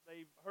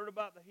heard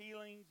about the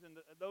healings and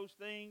those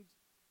things,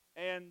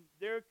 and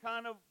they're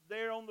kind of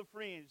there on the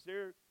fringe.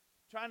 They're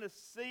trying to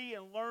see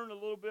and learn a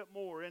little bit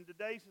more. In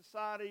today's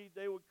society,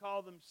 they would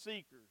call them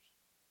seekers.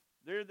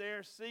 They're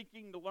there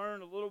seeking to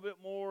learn a little bit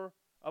more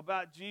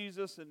about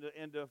Jesus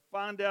and to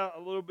find out a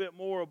little bit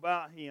more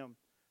about him.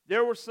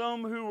 There were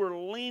some who were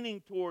leaning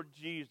toward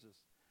Jesus.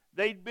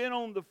 They'd been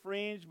on the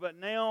fringe, but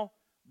now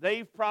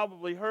they've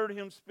probably heard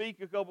him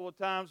speak a couple of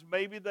times.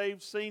 Maybe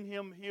they've seen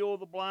him heal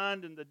the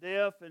blind and the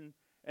deaf and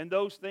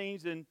those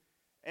things.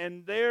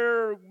 And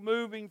they're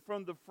moving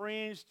from the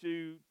fringe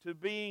to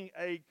being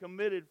a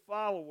committed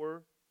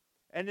follower.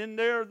 And then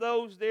there are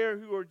those there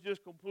who are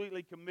just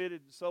completely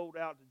committed and sold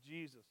out to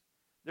Jesus.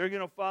 They're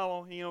going to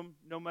follow him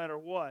no matter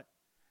what.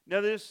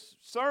 Now, this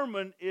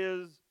sermon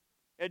is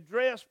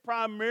addressed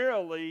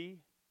primarily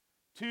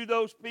to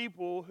those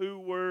people who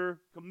were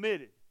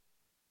committed,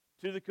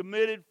 to the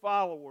committed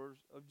followers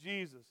of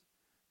Jesus,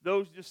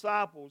 those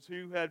disciples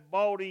who had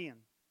bought in.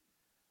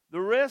 The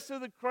rest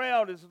of the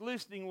crowd is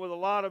listening with a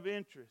lot of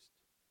interest,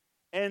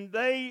 and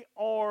they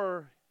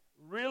are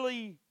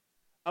really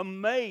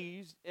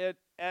amazed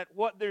at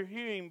what they're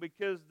hearing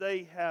because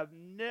they have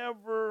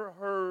never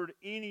heard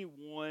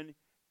anyone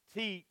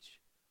teach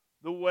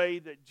the way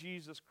that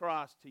Jesus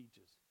Christ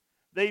teaches.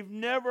 They've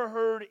never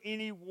heard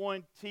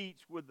anyone teach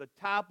with the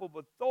type of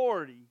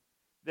authority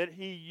that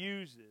he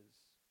uses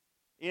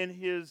in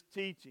his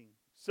teaching.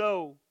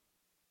 So,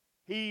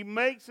 he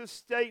makes a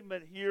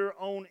statement here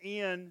on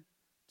in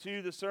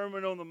to the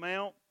Sermon on the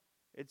Mount.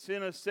 It's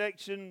in a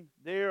section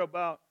there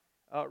about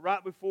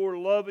right before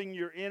loving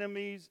your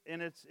enemies,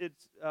 and it's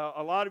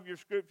a lot of your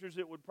scriptures.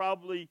 It would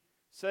probably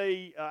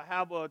say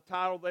have a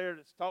title there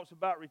that talks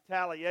about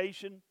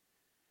retaliation.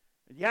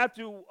 And you have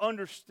to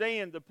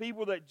understand the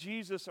people that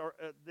Jesus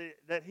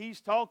that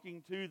he's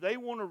talking to. They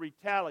want to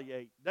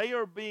retaliate. They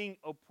are being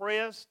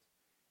oppressed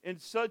in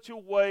such a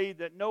way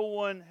that no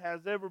one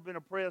has ever been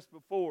oppressed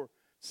before.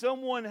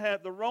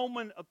 The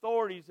Roman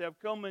authorities have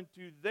come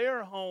into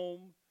their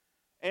home,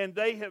 and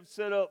they have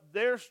set up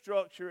their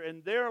structure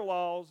and their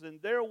laws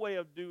and their way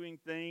of doing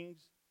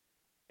things.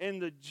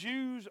 And the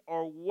Jews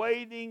are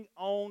waiting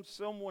on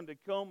someone to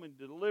come and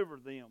deliver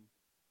them.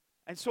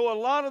 And so a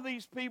lot of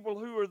these people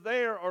who are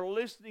there are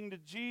listening to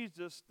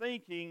Jesus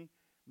thinking,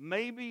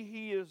 maybe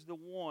he is the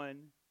one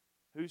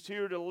who's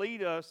here to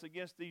lead us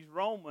against these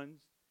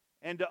Romans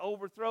and to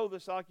overthrow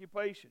this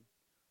occupation.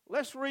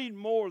 Let's read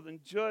more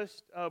than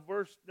just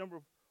verse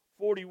number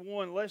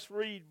 41. Let's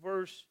read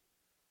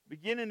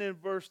beginning in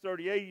verse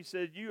 38. He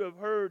said, you have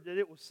heard that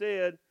it was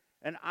said,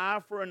 an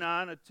eye for an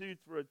eye and a tooth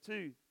for a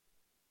tooth.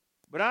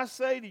 But I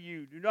say to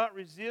you, do not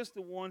resist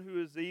the one who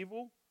is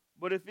evil.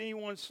 But if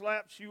anyone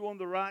slaps you on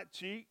the right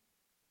cheek,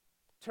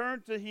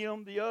 turn to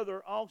him the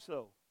other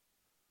also.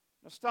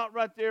 Now stop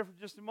right there for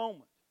just a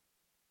moment.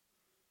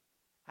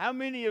 How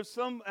many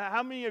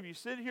of you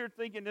sit here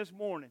thinking this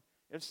morning,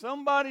 if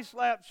somebody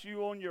slaps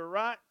you on your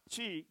right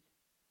cheek,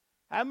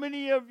 how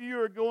many of you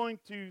are going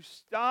to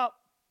stop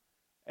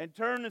and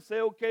turn and say,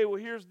 okay, well,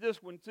 here's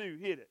this one too,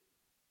 hit it?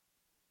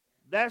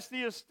 That's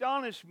the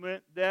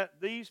astonishment that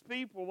these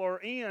people are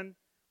in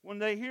when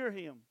they hear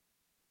him.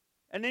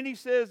 And then he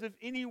says, if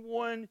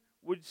anyone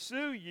would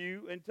sue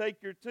you and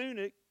take your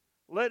tunic,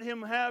 let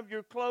him have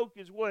your cloak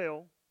as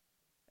well.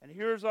 And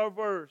here's our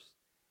verse.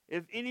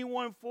 If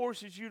anyone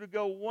forces you to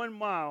go 1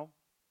 mile,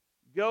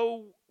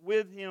 go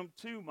with him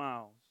 2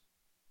 miles.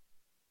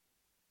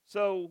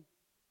 So,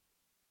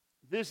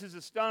 this is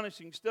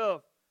astonishing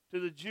stuff to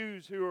the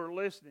Jews who are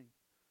listening.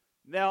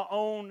 Now,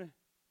 on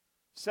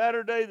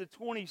Saturday the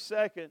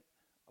 22nd,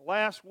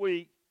 last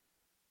week,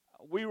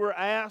 we were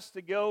asked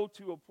to go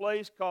to a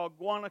place called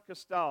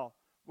Guanacaste.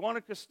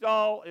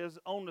 Guanacaste is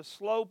on the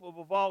slope of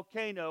a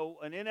volcano,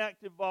 an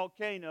inactive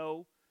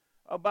volcano,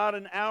 about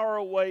an hour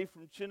away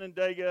from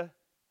Chinandega,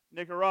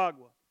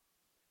 Nicaragua.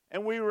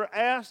 And we were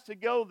asked to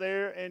go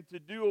there and to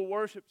do a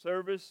worship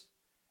service.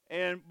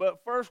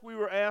 But first we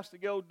were asked to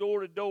go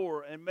door to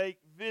door and make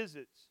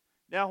visits.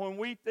 Now when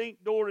we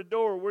think door to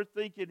door, we're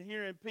thinking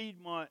here in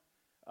Piedmont,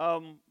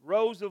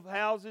 rows of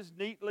houses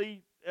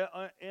neatly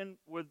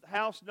with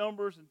house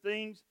numbers and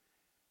things.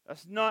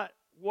 That's not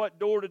what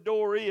door to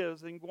door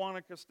is in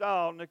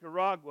Guanacaste,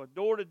 Nicaragua.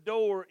 Door to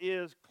door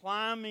is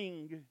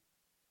climbing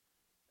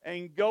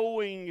and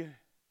going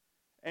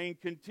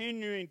and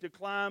continuing to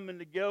climb and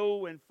to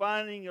go and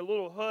finding a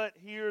little hut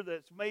here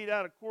that's made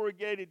out of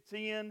corrugated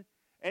tin,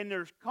 and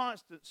there's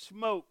constant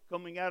smoke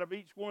coming out of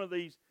each one of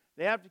these.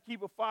 They have to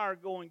keep a fire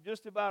going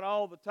just about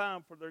all the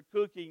time for their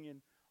cooking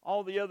and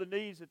all the other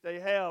needs that they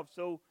have.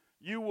 So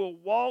you will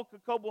walk a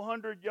couple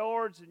hundred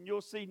yards and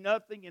you'll see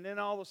nothing, and then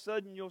all of a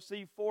sudden you'll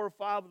see 4 or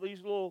 5 of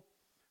these little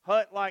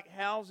hut-like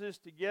houses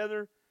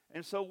together.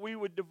 And so we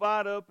would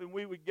divide up and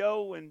we would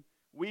go and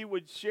we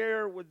would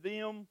share with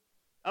them.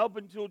 Up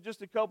until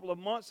just a couple of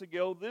months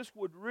ago, this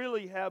would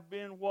really have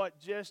been what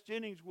Jess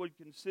Jennings would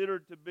consider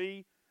to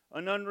be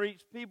an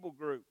unreached people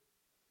group.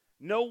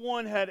 No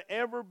one had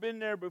ever been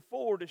there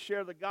before to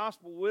share the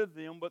gospel with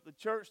them, but the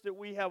church that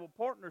we have a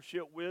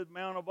partnership with,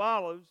 Mount of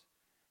Olives,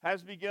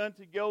 has begun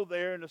to go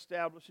there and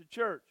establish a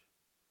church.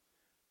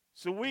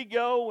 So we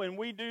go and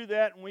we do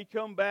that, and we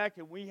come back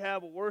and we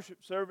have a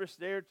worship service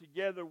there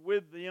together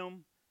with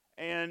them,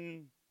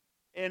 and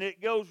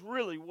it goes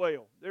really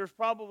well. There's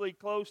probably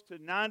close to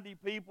 90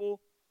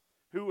 people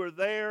who are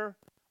there.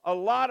 A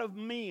lot of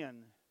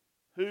men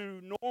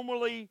who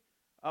normally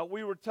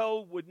we were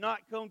told would not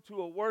come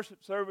to a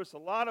worship service. A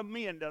lot of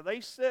men. Now they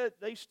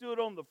stood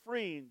on the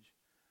fringe,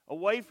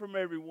 away from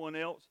everyone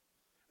else,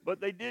 but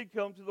they did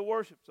come to the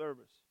worship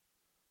service.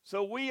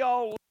 So we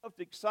all left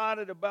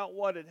excited about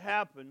what had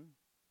happened.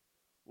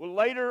 Well,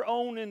 later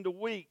on in the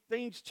week,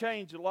 things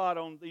change a lot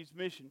on these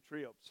mission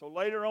trips. So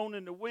later on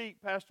in the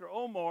week, Pastor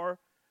Omar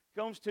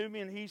comes to me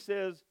and he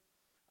says,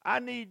 I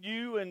need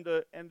you and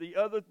the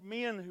other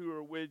men who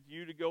are with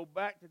you to go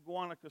back to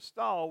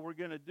Guanacaste. We're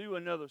going to do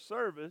another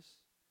service,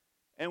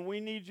 and we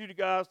need you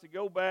guys to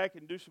go back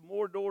and do some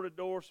more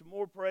door-to-door, some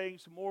more praying,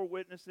 some more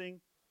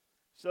witnessing.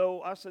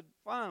 So I said,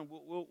 fine,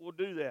 we'll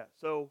do that.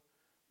 So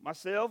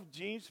myself,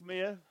 Gene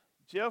Smith,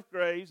 Jeff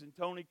Graves, and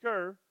Tony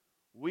Kerr,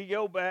 we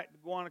go back to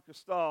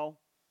Guanacaste.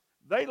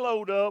 They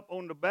load up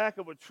on the back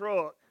of a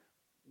truck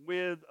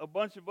with a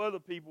bunch of other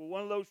people.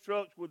 One of those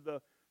trucks with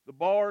the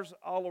bars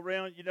all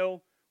around,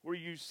 where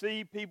you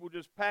see people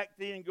just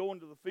packed in going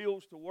to the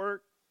fields to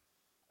work.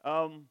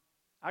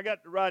 I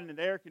got to ride in an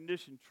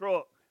air-conditioned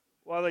truck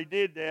while they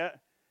did that.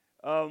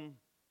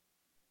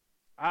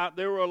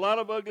 There were a lot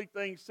of ugly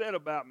things said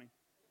about me.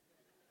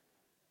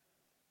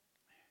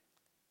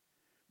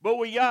 But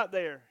we got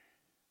there,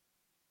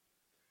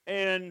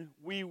 and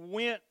we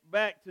went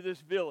back to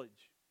this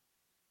village,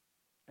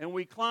 and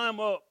we climb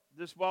up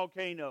this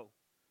volcano,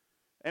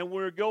 and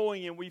we're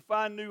going, and we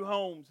find new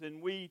homes,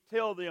 and we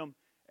tell them,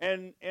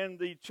 and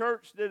the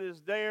church that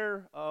is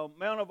there,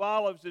 Mount of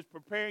Olives, is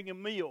preparing a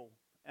meal,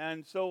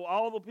 and so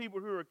all the people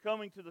who are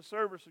coming to the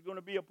service are going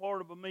to be a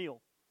part of a meal.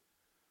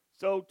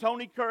 So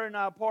Tony Kerr and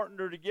I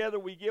partner together.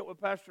 We get with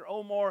Pastor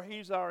Omar.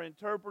 He's our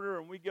interpreter,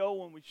 and we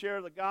go and we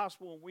share the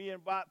gospel, and we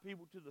invite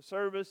people to the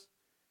service,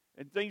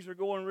 and things are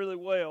going really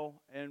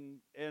well. And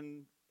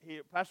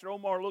Pastor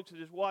Omar looks at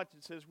his watch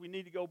and says, we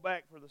need to go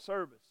back for the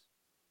service.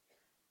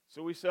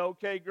 So we say,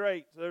 okay,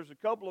 great. So there's a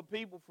couple of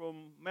people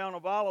from Mount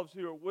of Olives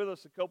who are with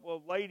us, a couple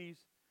of ladies.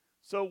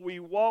 So we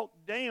walk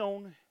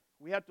down.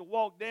 We have to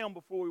walk down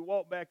before we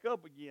walk back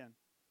up again.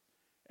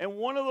 And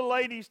one of the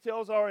ladies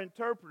tells our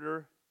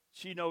interpreter,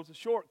 she knows a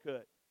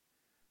shortcut.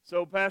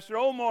 So Pastor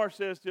Omar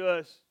says to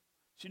us,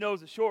 she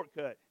knows a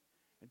shortcut.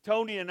 And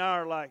Tony and I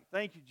are like,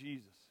 thank you,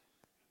 Jesus.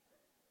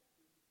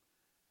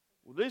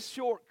 Well, this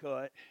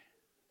shortcut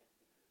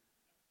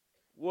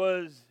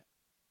was,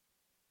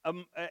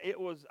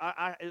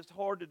 it's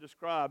hard to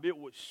describe. It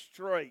was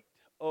straight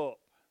up.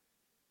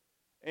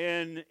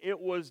 And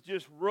it was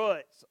just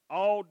ruts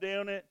all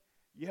down it.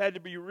 You had to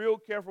be real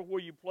careful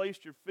where you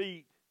placed your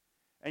feet.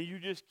 And you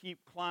just keep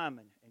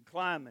climbing and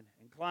climbing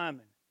and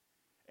climbing.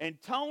 And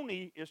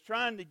Tony is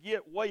trying to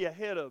get way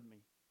ahead of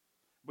me,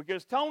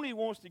 because Tony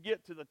wants to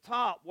get to the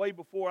top way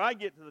before I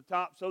get to the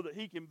top so that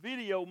he can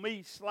video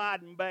me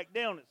sliding back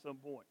down at some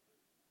point.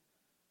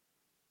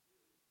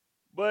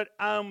 But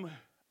I'm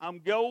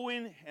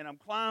going and I'm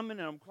climbing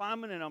and I'm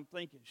climbing and I'm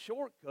thinking,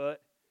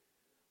 shortcut?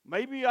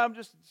 Maybe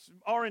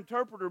our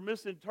interpreter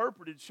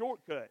misinterpreted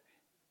shortcut.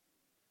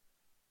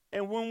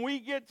 And when we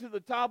get to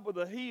the top of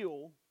the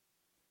hill,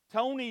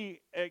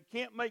 Tony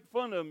can't make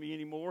fun of me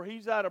anymore.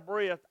 He's out of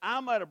breath.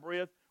 I'm out of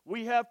breath.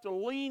 We have to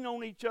lean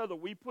on each other.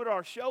 We put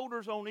our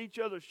shoulders on each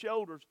other's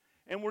shoulders,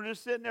 and we're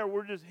just sitting there.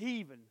 We're just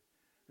heaving,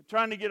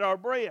 trying to get our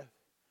breath.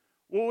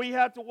 Well, we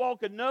have to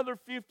walk another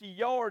 50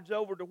 yards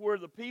over to where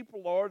the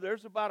people are.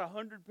 There's about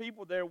 100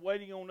 people there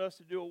waiting on us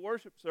to do a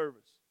worship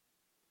service.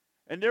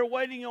 And they're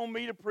waiting on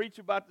me to preach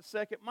about the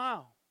second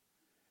mile.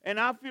 And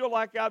I feel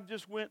like I've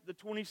just went the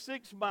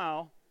 26th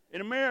mile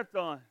in a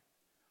marathon.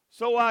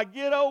 So I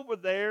get over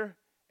there,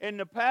 and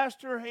the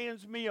pastor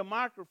hands me a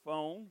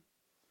microphone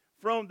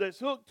that's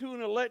hooked to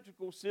an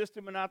electrical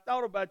system. And I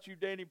thought about you,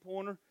 Danny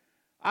Pointer.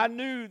 I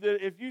knew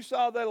that if you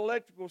saw that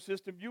electrical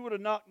system, you would have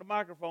knocked the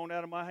microphone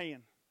out of my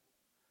hand.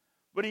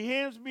 But he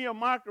hands me a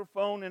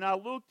microphone, and I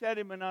looked at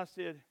him, and I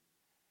said,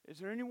 is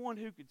there anyone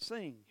who could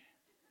sing?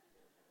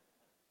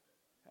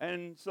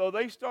 And so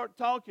they start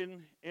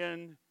talking,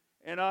 and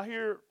I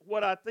hear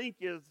what I think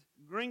is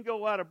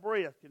Gringo out of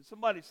breath. Can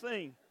somebody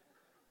sing?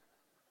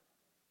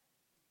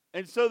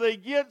 And so they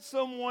get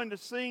someone to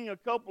sing a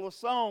couple of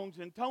songs,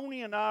 and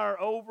Tony and I are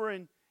over,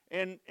 and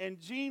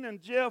Gene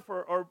and Jeff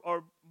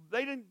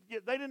they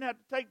didn't have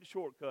to take the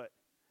shortcut.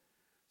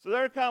 So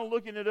they're kind of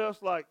looking at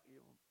us like,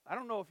 I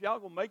don't know if y'all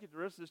gonna make it the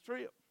rest of this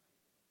trip.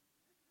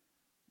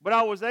 But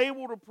I was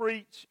able to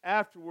preach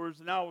afterwards,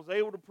 and I was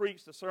able to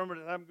preach the sermon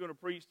that I'm going to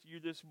preach to you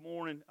this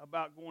morning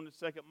about going the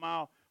second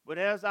mile. But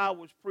as I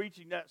was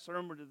preaching that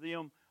sermon to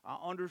them, I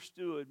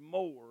understood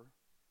more.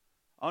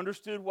 I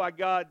understood why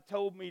God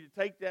told me to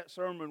take that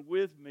sermon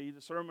with me,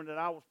 the sermon that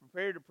I was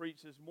prepared to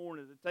preach this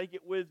morning, to take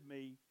it with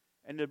me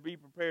and to be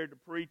prepared to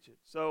preach it.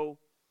 So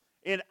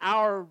in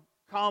our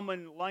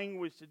common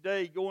language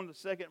today, going the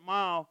second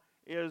mile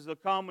is a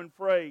common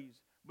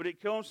phrase. but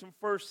it comes from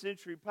first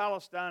century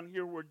Palestine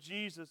here where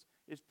Jesus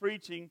is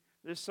preaching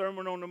this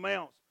Sermon on the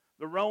Mount.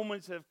 The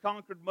Romans have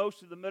conquered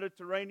most of the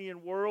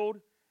Mediterranean world,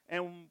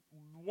 and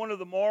one of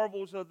the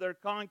marvels of their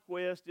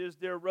conquest is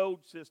their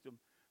road system.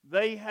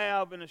 They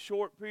have, in a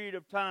short period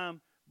of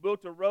time,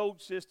 built a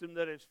road system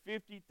that is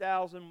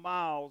 50,000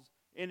 miles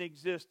in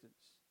existence.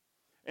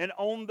 And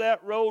on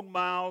that road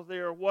miles,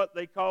 there are what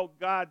they call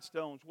guide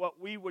stones, what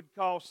we would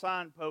call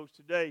signposts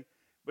today.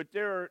 But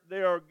there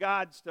are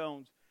guide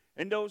stones.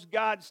 And those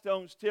guide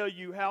stones tell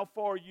you how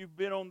far you've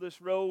been on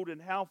this road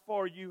and how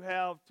far you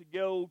have to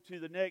go to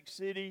the next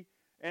city.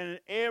 And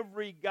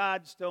every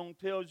guide stone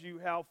tells you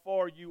how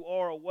far you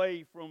are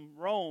away from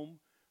Rome,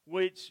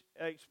 which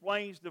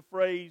explains the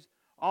phrase,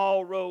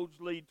 all roads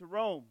lead to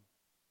Rome.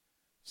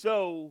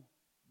 So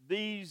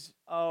these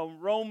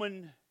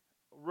Roman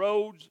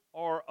roads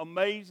are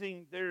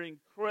amazing. They're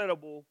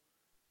incredible.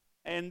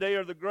 And they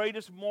are the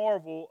greatest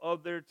marvel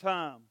of their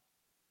time.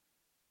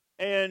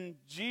 And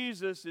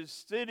Jesus is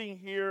sitting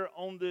here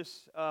on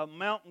this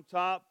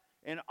mountaintop,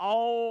 and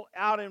all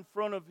out in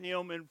front of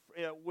him, and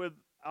with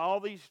all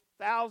these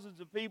thousands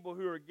of people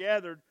who are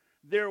gathered,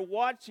 they're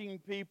watching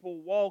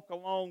people walk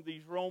along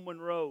these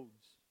Roman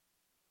roads.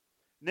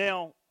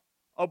 Now,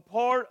 a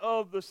part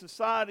of the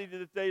society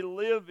that they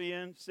live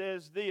in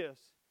says this: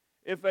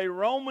 if a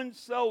Roman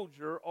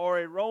soldier or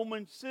a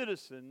Roman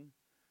citizen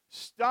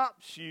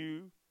stops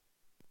you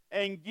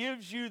and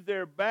gives you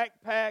their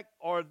backpack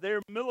or their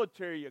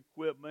military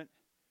equipment,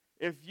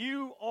 if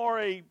you are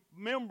a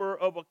member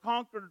of a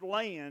conquered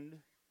land,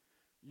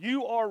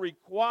 you are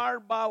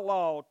required by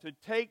law to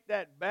take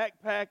that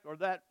backpack or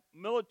that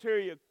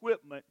military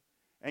equipment,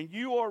 and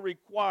you are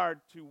required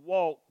to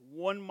walk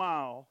 1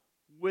 mile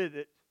with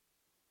it,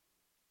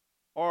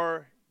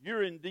 or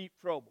you're in deep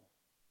trouble.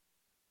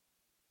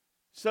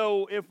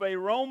 So if a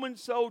Roman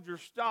soldier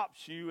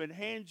stops you and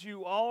hands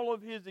you all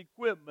of his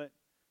equipment,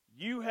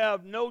 you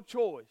have no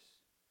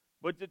choice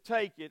but to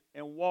take it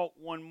and walk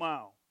 1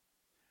 mile.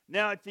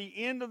 Now, at the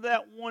end of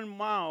that 1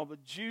 mile, the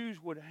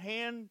Jews would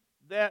hand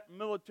that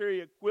military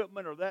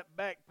equipment or that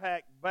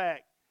backpack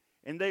back,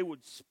 and they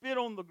would spit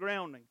on the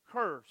ground and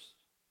curse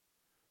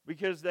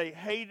because they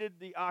hated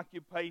the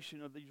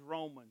occupation of these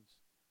Romans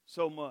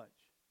so much.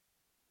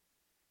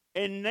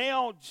 And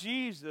now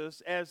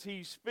Jesus, as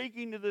he's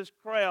speaking to this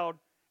crowd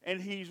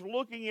and he's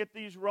looking at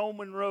these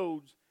Roman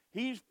roads,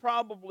 he's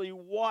probably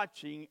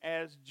watching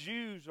as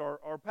Jews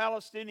or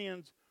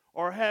Palestinians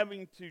are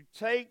having to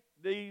take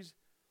these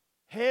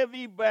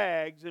heavy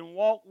bags and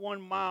walk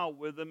 1 mile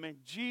with them. And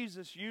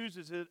Jesus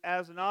uses it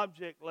as an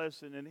object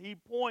lesson. And he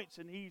points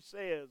and he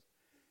says,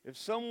 if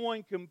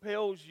someone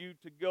compels you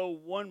to go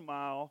 1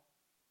 mile,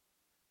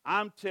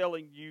 I'm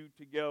telling you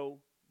to go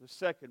the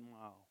 2nd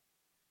mile.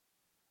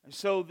 And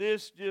so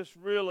this just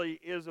really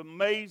is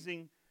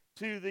amazing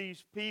to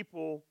these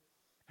people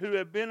who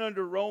have been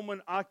under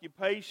Roman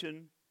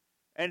occupation,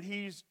 and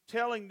he's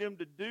telling them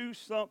to do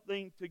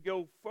something, to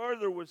go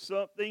further with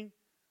something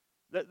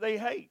that they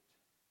hate.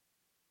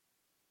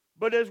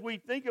 But as we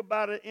think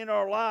about it in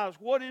our lives,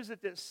 what is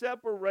it that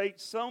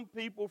separates some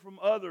people from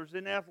others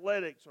in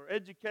athletics or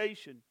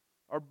education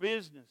or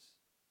business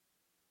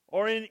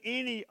or in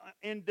any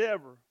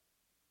endeavor?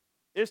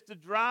 It's the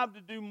drive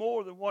to do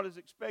more than what is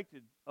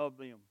expected of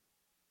them.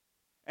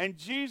 And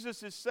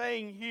Jesus is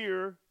saying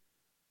here,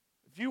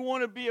 if you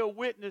want to be a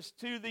witness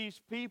to these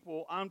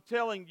people, I'm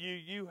telling you,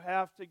 you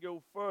have to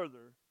go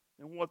further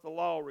than what the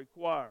law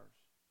requires.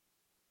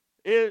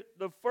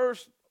 The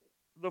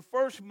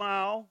first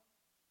mile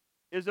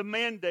is a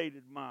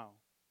mandated mile,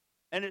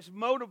 and it's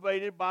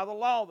motivated by the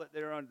law that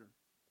they're under.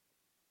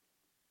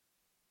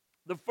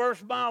 The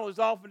first mile is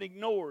often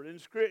ignored in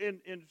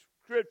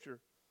Scripture.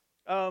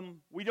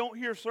 We don't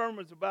hear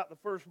sermons about the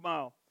first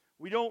mile.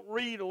 We don't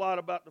read a lot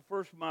about the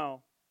first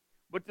mile.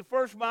 But the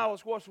first mile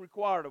is what's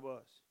required of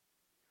us.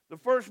 The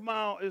first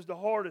mile is the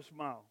hardest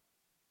mile.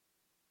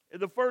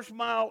 The first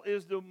mile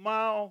is the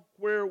mile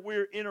where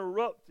we're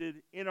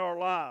interrupted in our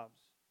lives.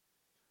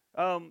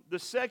 The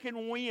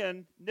second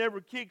wind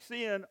never kicks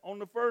in on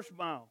the first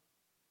mile.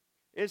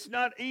 It's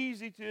not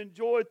easy to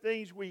enjoy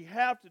things we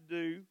have to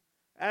do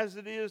as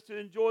it is to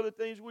enjoy the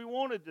things we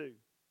want to do.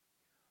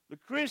 The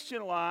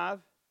Christian life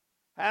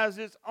has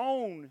its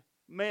own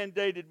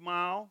mandated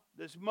mile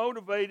that's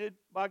motivated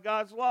by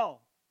God's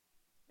law.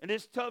 And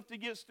it's tough to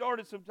get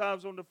started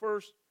sometimes on the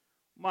first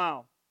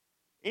mile.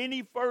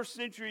 Any first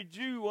century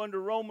Jew under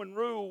Roman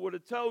rule would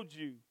have told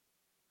you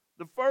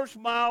the first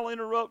mile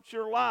interrupts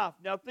your life.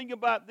 Now think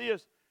about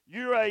this.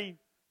 You're a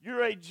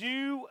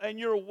Jew and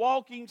you're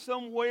walking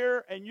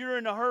somewhere and you're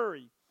in a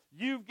hurry.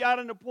 You've got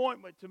an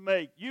appointment to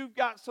make. You've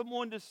got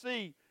someone to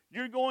see.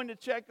 You're going to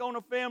check on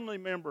a family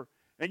member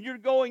and you're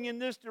going in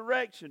this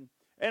direction.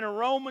 And a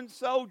Roman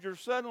soldier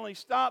suddenly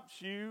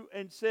stops you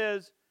and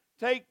says,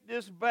 take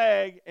this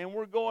bag and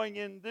we're going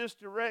in this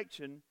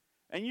direction,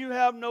 and you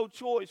have no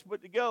choice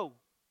but to go.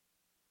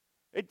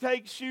 It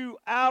takes you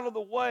out of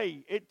the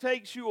way. It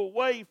takes you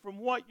away from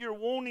what you're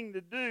wanting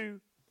to do,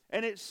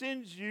 and it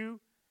sends you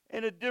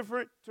in a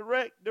different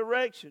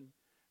direction.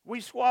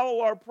 We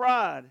swallow our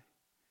pride,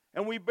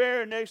 and we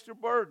bear an extra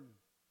burden.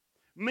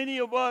 Many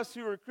of us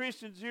who are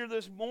Christians here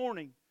this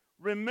morning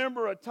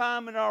remember a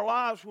time in our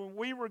lives when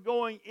we were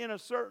going in a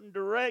certain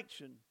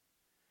direction,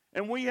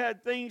 and we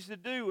had things to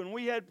do, and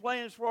we had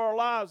plans for our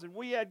lives, and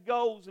we had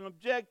goals and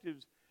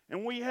objectives,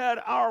 and we had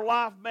our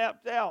life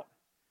mapped out.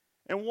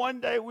 And one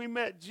day we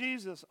met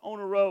Jesus on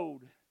a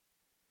road,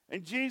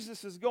 and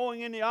Jesus is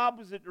going in the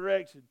opposite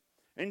direction.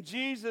 And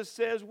Jesus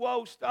says,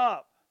 whoa,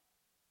 stop.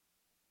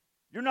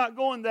 You're not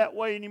going that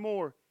way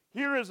anymore.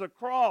 Here is a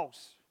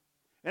cross.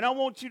 And I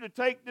want you to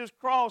take this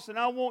cross, and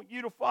I want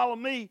you to follow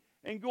me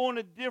and go in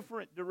a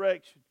different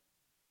direction.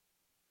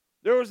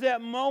 There was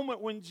that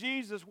moment when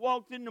Jesus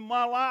walked into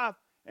my life,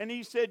 and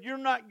he said, you're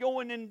not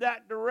going in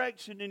that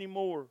direction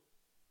anymore.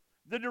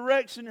 The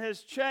direction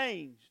has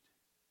changed.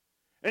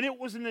 And it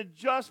was an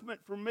adjustment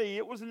for me.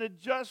 It was an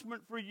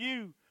adjustment for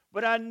you.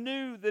 But I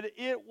knew that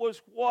it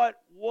was what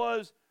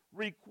was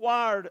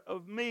required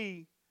of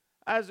me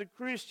as a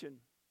Christian.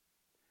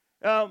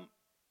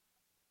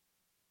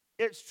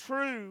 It's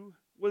true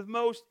with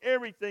most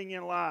everything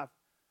in life.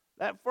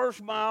 That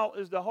first mile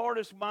is the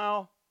hardest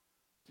mile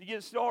to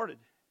get started.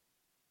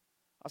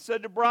 I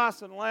said to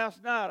Bryson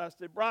last night, I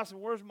said, Bryson,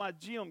 where's my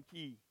gym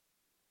key?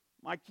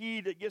 My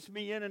key that gets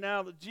me in and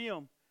out of the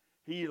gym.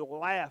 He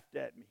laughed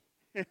at me.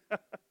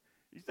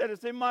 He said,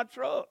 it's in my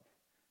truck.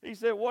 He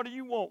said, what do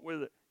you want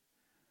with it?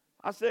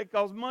 I said,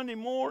 because Monday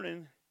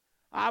morning,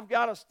 I've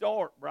got to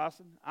start,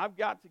 Bryson. I've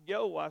got to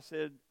go. I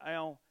said,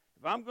 Al,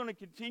 if I'm going to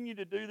continue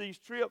to do these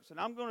trips, and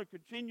I'm going to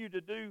continue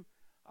to do,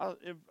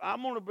 if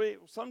I'm going to be,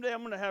 someday I'm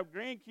going to have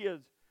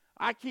grandkids,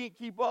 I can't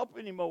keep up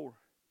anymore.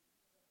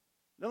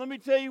 Now let me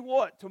tell you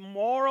what,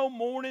 tomorrow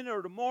morning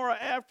or tomorrow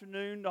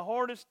afternoon, the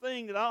hardest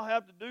thing that I'll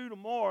have to do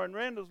tomorrow, and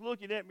Randall's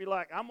looking at me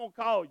like, I'm going to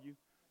call you.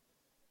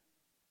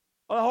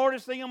 The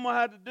hardest thing I'm going to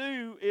have to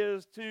do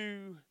is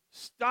to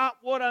stop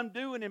what I'm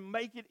doing and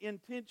make it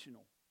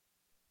intentional.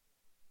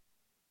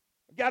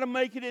 I've got to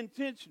make it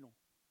intentional.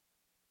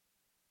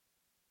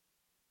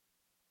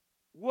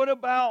 What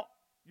about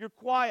your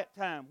quiet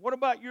time? What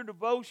about your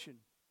devotion?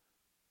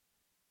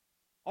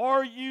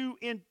 Are you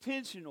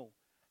intentional?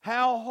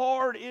 How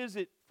hard is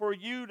it for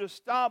you to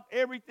stop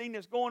everything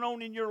that's going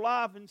on in your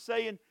life and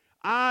saying,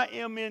 I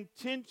am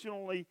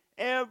intentionally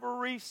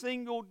every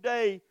single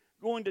day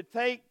going to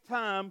take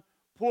time,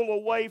 pull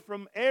away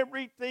from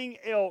everything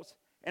else,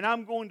 and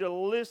I'm going to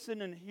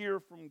listen and hear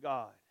from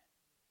God.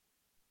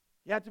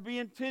 You have to be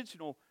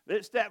intentional.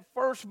 It's that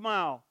first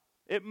mile.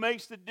 It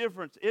makes the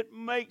difference. It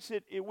makes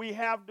it, we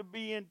have to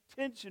be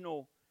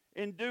intentional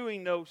in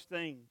doing those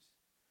things.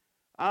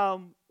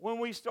 When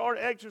we start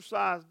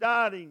exercise,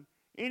 dieting,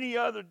 any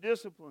other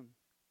discipline.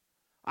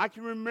 I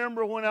can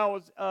remember when I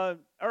was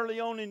early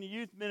on in the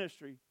youth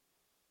ministry,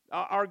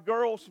 our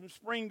girls from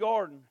Spring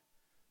Garden,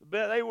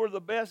 they were the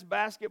best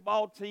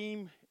basketball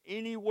team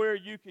anywhere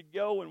you could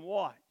go and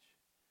watch.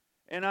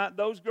 And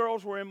those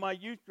girls were in my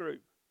youth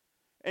group.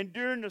 And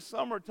during the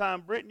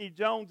summertime, Brittany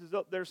Jones is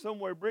up there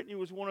somewhere. Brittany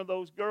was one of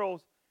those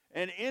girls.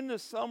 And in the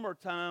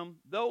summertime,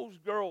 those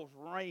girls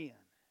ran.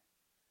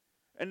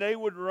 And they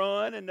would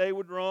run, and they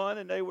would run,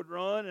 and they would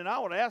run. And I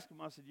would ask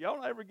them, I said,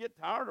 y'all ever get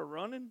tired of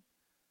running?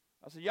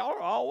 I said, y'all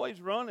are always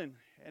running.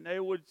 And they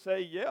would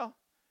say, yeah.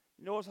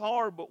 You know, it's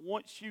hard, but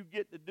once you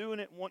get to doing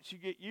it, once you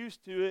get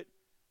used to it,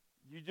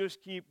 you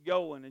just keep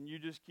going, and you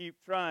just keep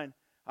trying.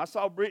 I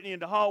saw Brittany in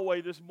the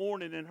hallway this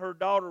morning, and her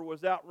daughter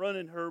was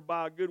outrunning her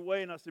by a good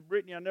way. And I said,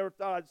 Brittany, I never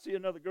thought I'd see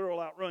another girl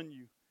outrun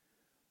you.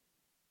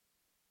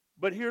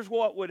 But here's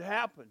what would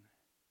happen.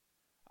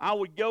 I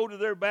would go to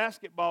their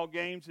basketball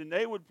games, and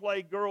they would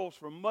play girls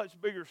from much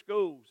bigger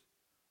schools.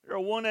 They're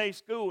a 1A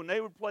school, and they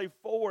would play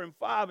 4 and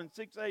 5 and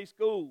 6A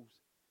schools.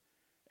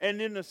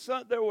 And in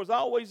there was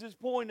always this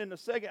point in the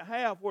second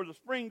half where the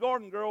Spring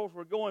Garden girls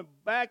were going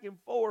back and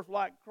forth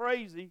like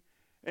crazy,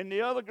 and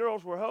the other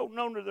girls were holding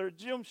on to their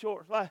gym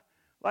shorts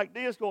like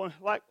this, going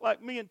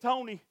like me and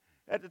Tony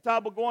at the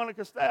top of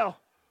Guanacaste.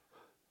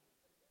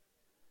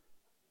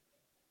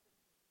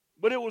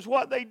 But it was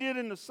what they did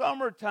in the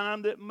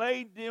summertime that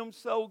made them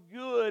so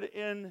good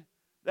in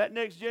that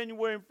next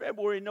January and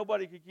February,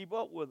 nobody could keep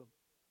up with them.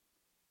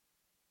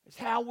 It's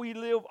how we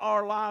live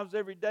our lives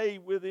every day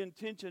with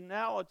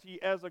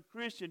intentionality as a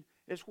Christian.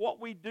 It's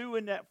what we do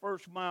in that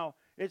first mile.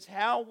 It's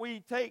how we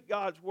take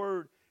God's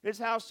word. It's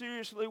how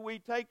seriously we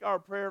take our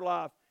prayer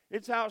life.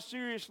 It's how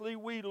seriously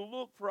we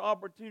look for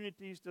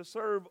opportunities to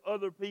serve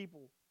other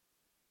people.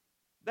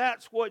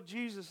 That's what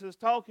Jesus is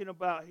talking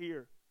about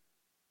here.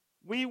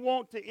 We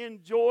want to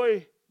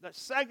enjoy the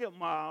second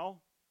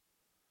mile,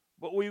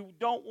 but we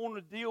don't want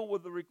to deal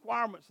with the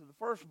requirements of the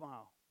first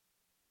mile.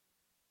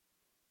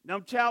 Now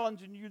I'm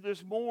challenging you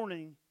this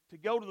morning to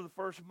go to the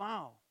first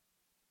mile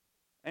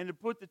and to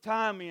put the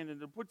time in and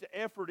to put the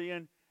effort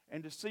in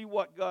and to see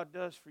what God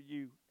does for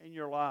you in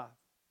your life.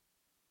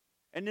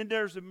 And then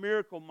there's the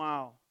miracle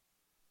mile.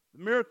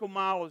 The miracle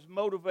mile is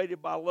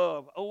motivated by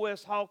love.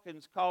 O.S.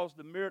 Hawkins calls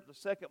the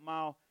second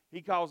mile,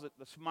 he calls it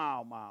the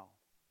smile mile.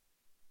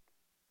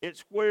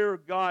 It's where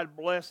God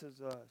blesses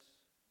us.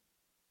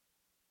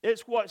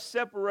 It's what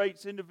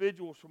separates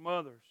individuals from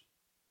others.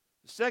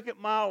 The second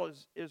mile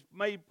is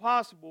made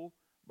possible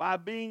by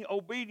being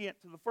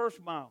obedient to the first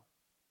mile.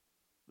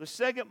 The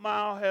second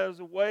mile has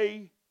a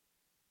way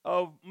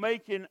of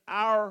making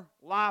our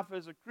life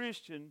as a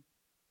Christian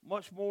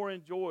much more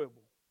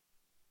enjoyable.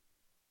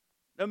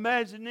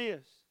 Imagine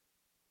this.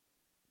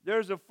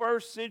 There's a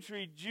first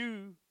century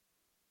Jew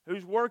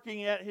who's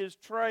working at his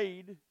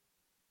trade,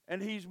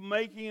 and he's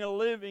making a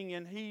living,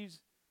 and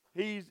he's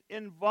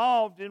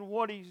involved in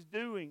what he's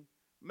doing.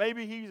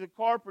 Maybe he's a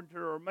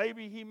carpenter, or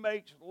maybe he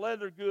makes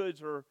leather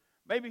goods, or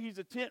maybe he's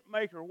a tent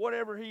maker,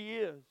 whatever he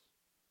is.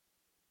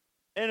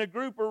 And a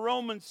group of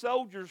Roman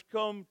soldiers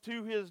come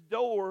to his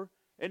door,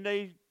 and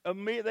they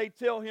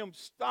tell him,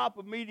 stop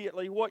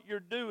immediately what you're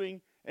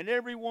doing, and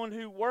everyone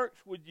who works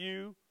with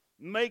you,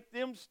 make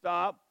them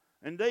stop.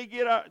 And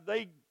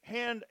they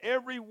hand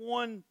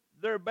everyone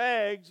their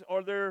bags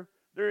or their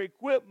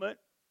equipment,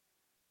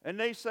 and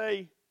they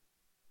say,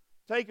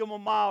 take them a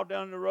mile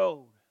down the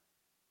road.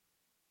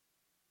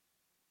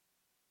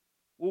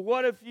 Well,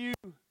 what if you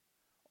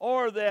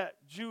are that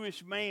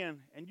Jewish man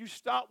and you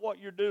stop what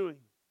you're doing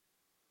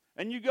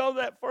and you go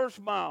that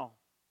first mile,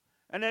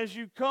 and as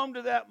you come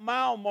to that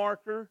mile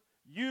marker,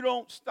 you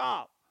don't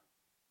stop,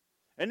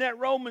 and that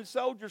Roman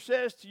soldier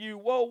says to you,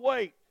 whoa,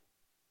 wait,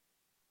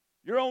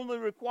 you're only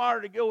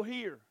required to go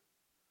here.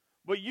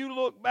 But you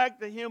look back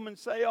to him and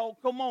say, oh,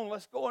 come on,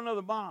 let's go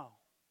another mile.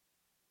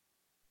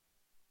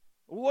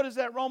 What does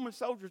that Roman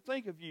soldier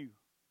think of you?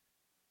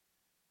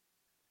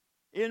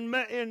 In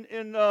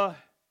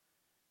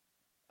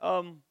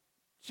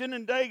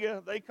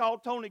Shenandoah, they call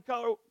Tony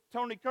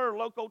Kerr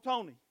Loco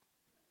Tony.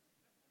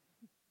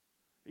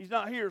 He's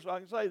not here, so I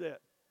can say that.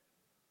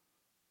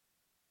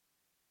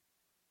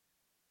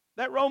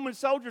 That Roman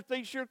soldier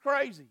thinks you're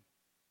crazy.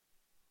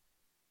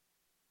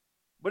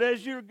 But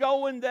as you're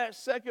going that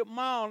second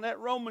mile, and that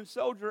Roman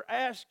soldier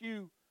asks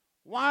you,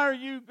 why are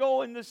you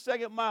going this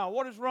second mile?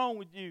 What is wrong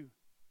with you?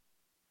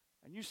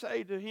 And you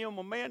say to him,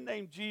 a man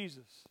named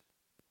Jesus.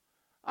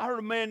 I heard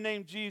a man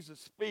named Jesus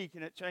speak,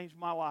 and it changed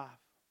my life.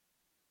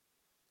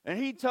 And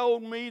he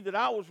told me that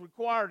I was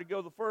required to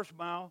go the first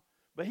mile,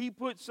 but he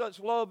put such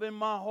love in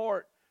my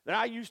heart that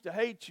I used to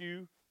hate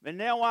you, and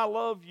now I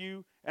love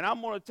you, and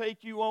I'm going to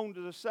take you on to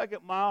the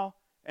second mile.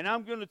 And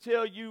I'm going to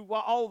tell you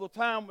all the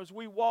time as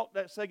we walk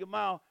that second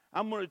mile,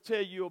 I'm going to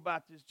tell you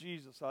about this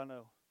Jesus I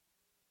know.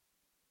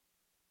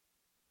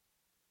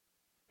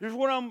 Here's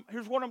what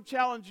I'm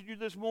challenging you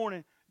this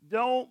morning.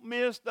 Don't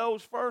miss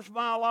those first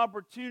mile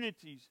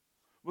opportunities,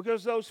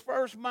 because those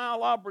first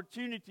mile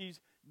opportunities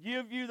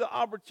give you the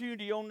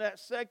opportunity on that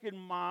second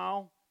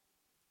mile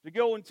to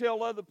go and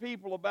tell other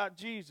people about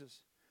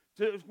Jesus.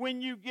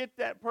 When you get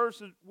that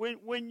person,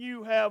 when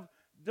you have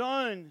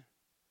done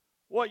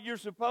what you're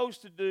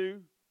supposed to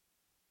do,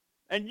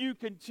 and you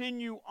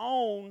continue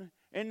on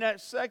in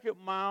that second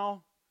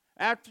mile,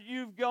 after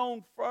you've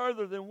gone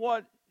further than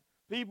what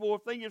people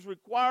think is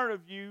required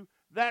of you,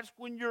 that's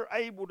when you're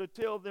able to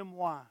tell them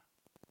why.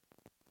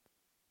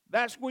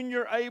 That's when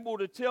you're able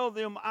to tell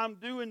them, I'm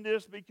doing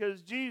this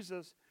because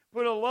Jesus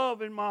put a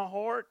love in my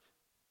heart,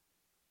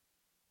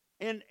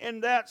 and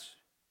that's,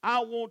 I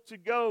want to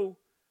go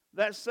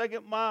that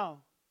second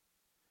mile.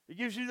 It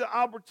gives you the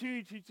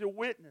opportunity to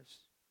witness.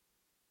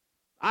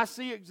 I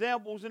see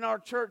examples in our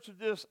church of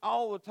this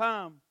all the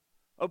time,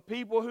 of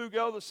people who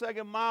go the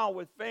second mile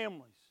with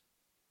families.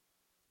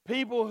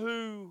 People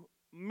who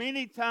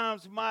many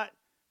times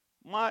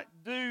might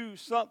do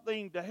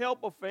something to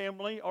help a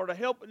family or to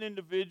help an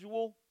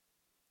individual,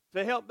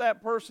 to help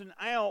that person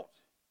out,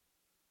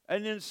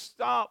 and then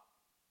stop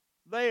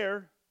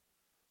there.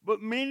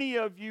 But many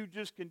of you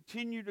just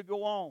continue to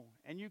go on,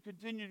 and you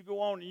continue to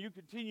go on, and you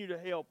continue to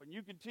help, and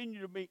you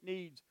continue to meet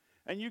needs,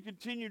 and you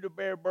continue to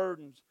bear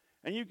burdens,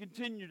 and you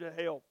continue to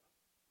help.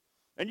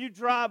 And you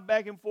drive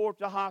back and forth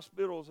to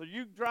hospitals, or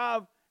you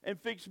drive and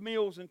fix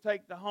meals and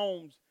take to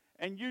homes,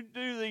 and you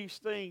do these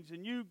things,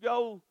 and you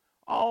go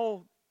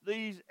all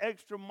these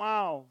extra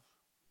miles.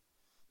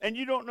 And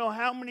you don't know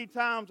how many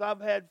times I've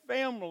had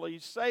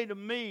families say to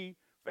me,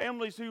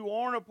 families who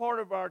aren't a part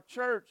of our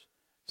church,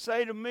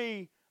 say to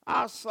me,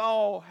 I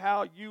saw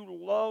how you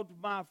loved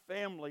my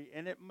family,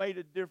 and it made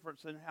a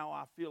difference in how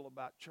I feel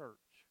about church.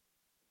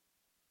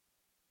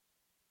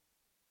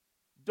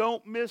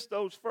 Don't miss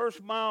those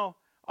first mile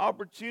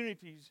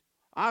opportunities.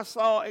 I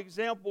saw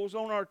examples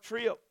on our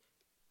trip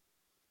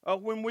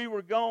when we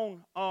were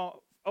gone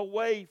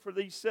away for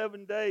these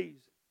 7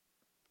 days.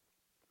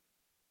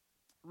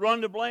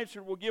 Rhonda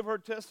Blanchard will give her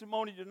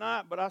testimony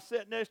tonight, but I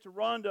sat next to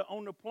Rhonda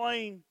on the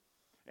plane,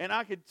 and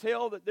I could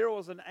tell that there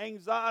was an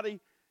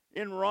anxiety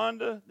in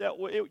Rhonda that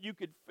you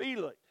could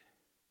feel it.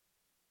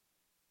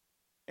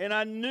 And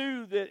I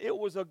knew that it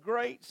was a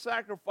great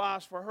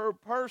sacrifice for her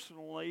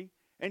personally.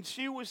 And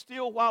she was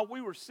still, while we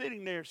were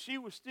sitting there, she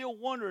was still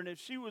wondering if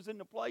she was in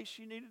the place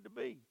she needed to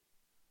be.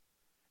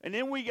 And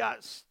then we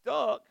got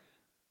stuck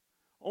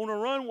on a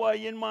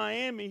runway in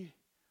Miami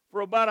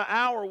for about an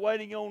hour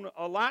waiting on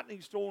a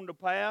lightning storm to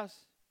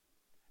pass.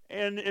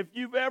 And if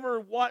you've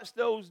ever watched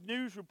those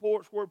news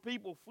reports where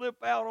people flip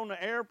out on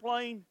the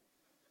airplane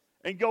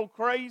and go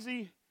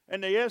crazy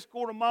and they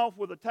escort them off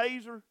with a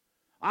taser,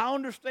 I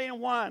understand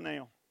why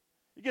now.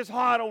 It gets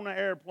hot on the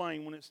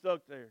airplane when it's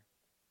stuck there.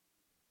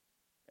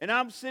 And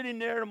I'm sitting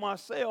there to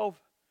myself,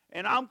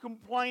 and I'm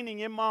complaining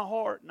in my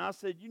heart. And I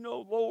said, you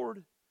know,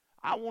 Lord,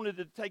 I wanted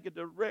to take a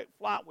direct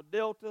flight with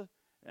Delta,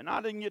 and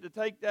I didn't get to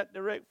take that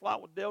direct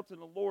flight with Delta.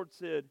 And the Lord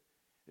said,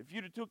 if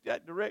you'd have took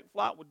that direct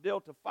flight with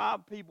Delta,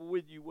 5 people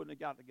with you wouldn't have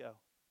got to go.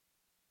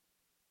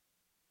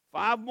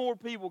 5 more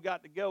people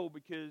got to go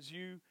because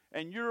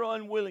you're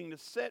unwilling to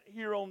sit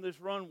here on this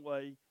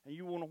runway and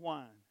you want to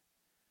whine.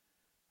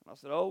 And I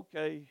said,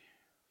 okay,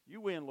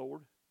 you win,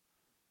 Lord.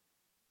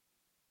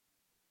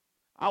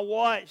 I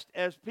watched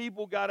as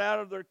people got out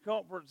of their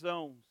comfort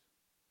zones.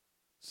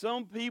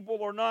 Some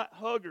people are not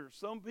huggers.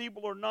 Some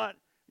people are not,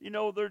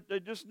 they're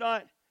just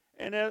not.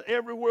 And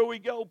everywhere we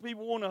go,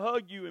 people want to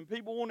hug you and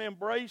people want to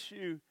embrace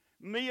you.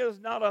 Mia's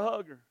not a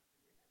hugger.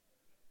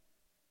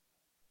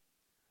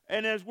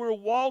 And as we're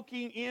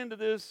walking into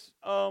this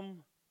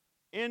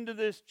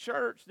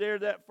church there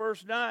that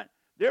first night,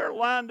 they're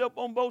lined up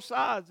on both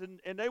sides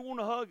and they want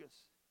to hug us.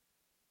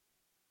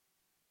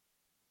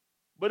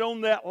 But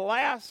on that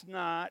last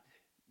night,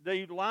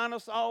 they line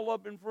us all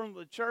up in front of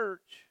the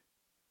church,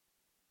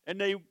 and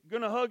they're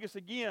going to hug us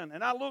again.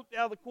 And I looked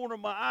out of the corner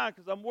of my eye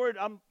because I'm worried.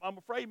 I'm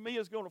afraid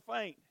Mia's going to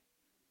faint.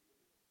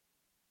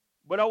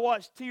 But I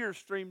watched tears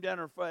stream down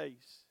her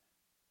face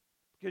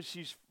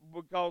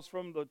because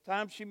from the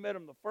time she met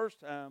him the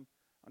first time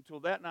until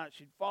that night,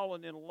 she'd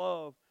fallen in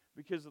love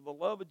because of the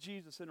love of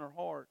Jesus in her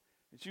heart.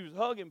 And she was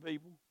hugging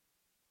people.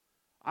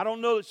 I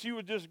don't know that she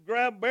was just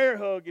grab bear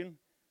hugging,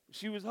 but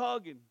she was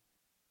hugging.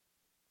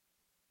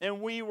 And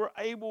we were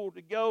able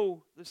to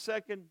go the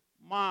second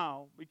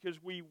mile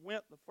because we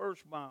went the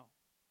first mile.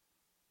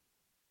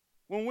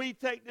 When we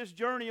take this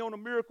journey on a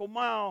miracle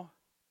mile,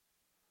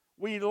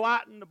 we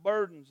lighten the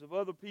burdens of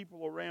other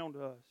people around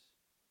us.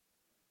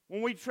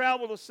 When we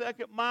travel the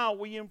second mile,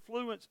 we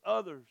influence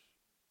others.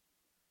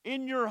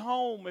 In your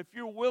home, if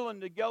you're willing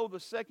to go the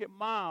second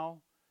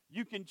mile,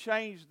 you can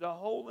change the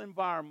whole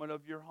environment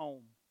of your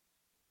home.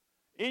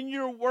 In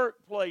your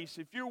workplace,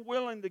 if you're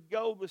willing to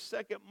go the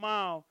second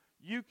mile,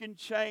 you can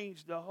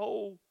change the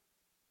whole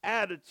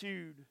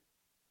attitude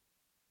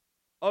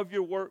of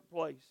your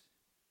workplace.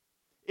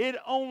 It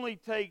only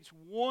takes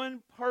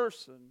one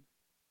person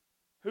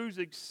who's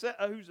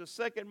a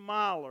second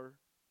miler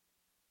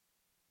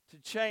to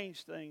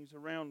change things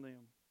around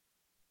them.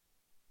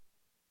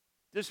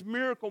 This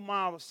miracle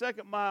mile, the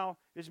second mile,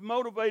 is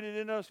motivated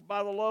in us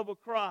by the love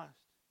of Christ.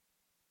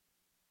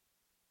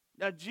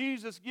 Now,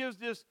 Jesus gives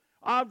this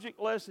object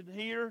lesson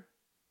here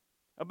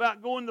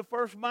about going the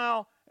first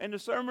mile, and the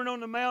Sermon on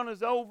the Mount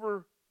is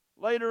over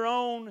later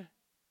on,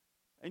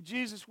 and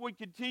Jesus would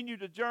continue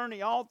to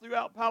journey all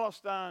throughout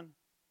Palestine,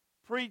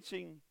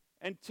 preaching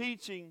and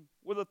teaching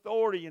with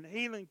authority and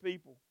healing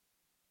people.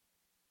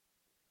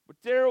 But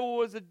there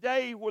was a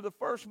day where the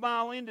first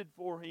mile ended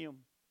for him.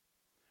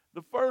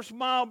 The first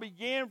mile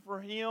began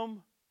for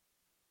him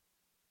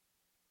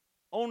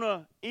on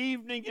an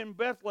evening in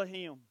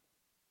Bethlehem.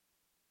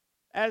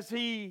 As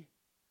he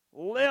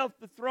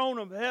left the throne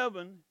of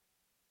heaven,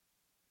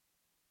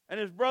 and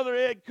his brother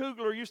Ed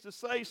Kugler used to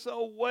say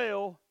so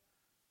well,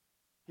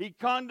 he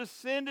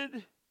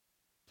condescended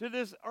to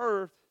this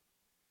earth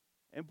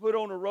and put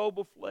on a robe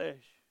of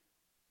flesh.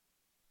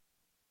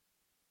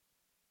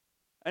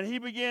 And he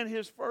began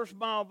his first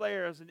mile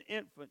there as an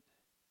infant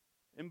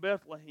in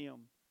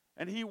Bethlehem.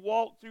 And he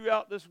walked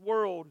throughout this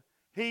world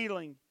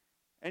healing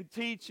and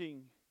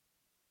teaching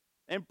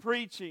and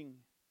preaching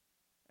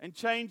and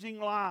changing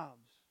lives.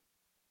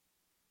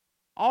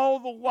 All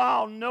the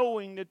while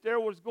knowing that there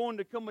was going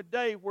to come a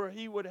day where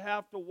he would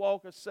have to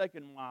walk a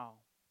second mile.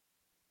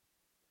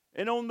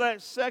 And on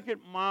that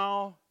second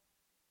mile,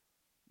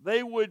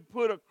 they would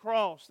put a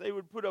cross, they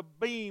would put a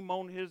beam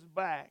on his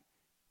back.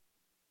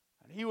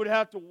 And he would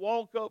have to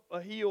walk up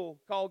a hill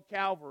called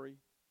Calvary.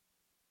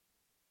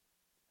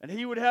 And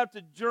he would have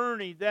to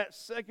journey that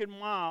second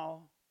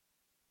mile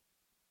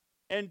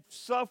and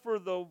suffer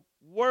the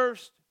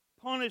worst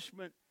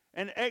punishment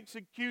and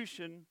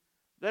execution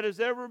that has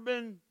ever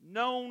been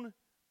known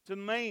to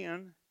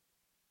man.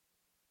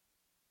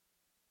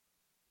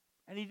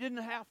 And he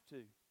didn't have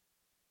to.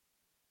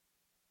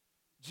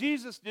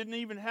 Jesus didn't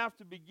even have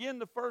to begin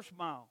the first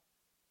mile.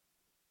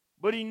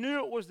 But he knew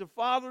it was the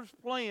Father's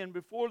plan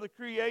before the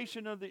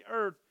creation of the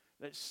earth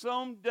that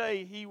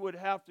someday he would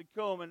have to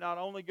come and not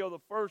only go the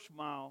first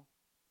mile,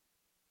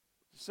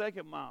 but the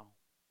second mile.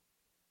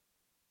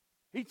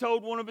 He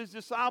told one of his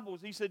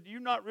disciples, he said, do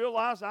you not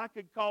realize I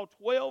could call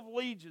 12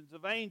 legions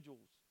of angels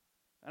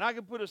and I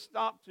could put a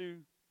stop to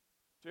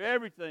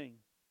everything?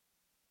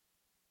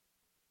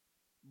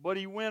 But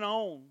he went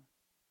on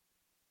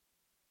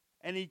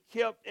and he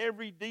kept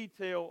every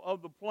detail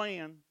of the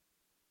plan.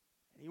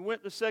 He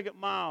went the second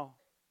mile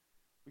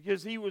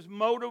because he was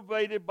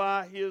motivated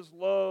by his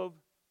love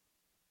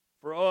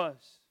for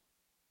us.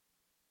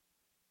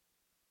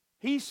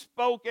 He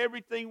spoke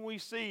everything we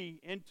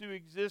see into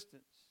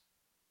existence.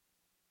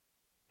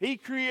 He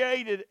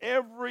created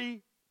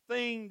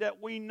everything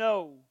that we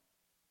know.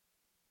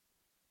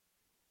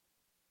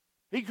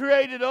 He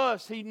created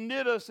us. He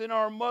knit us in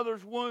our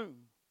mother's womb.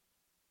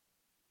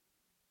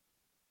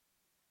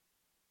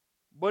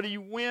 But He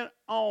went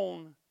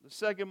on the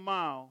second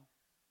mile.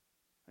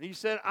 And He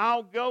said,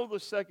 I'll go the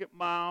second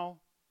mile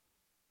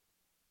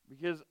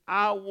because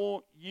I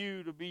want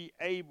you to be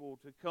able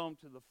to come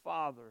to the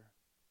Father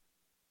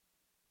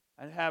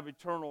and have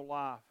eternal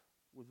life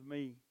with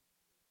me.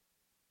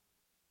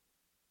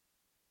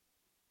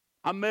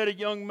 I met a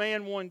young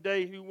man one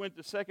day who went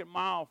the second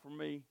mile for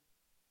me.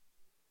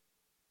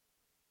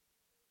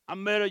 I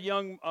met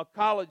a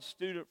college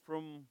student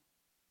from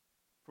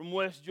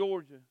West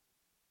Georgia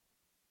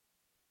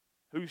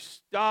who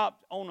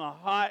stopped on a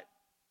hot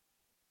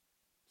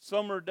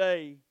summer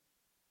day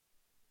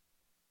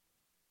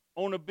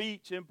on a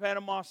beach in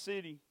Panama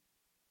City.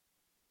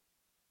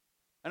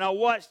 And I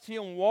watched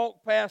him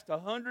walk past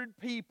 100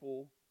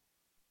 people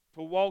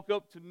to walk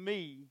up to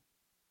me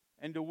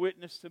and to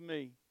witness to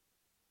me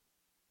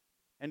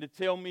and to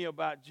tell me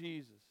about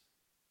Jesus.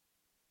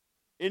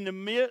 In the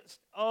midst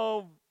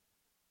of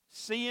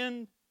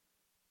sin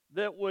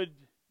that would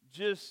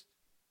just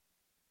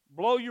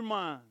blow your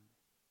mind,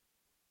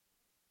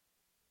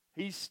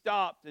 he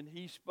stopped and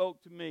he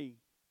spoke to me.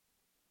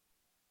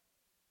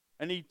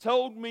 And he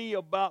told me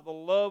about the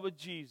love of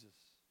Jesus.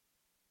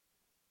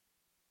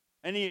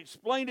 And he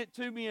explained it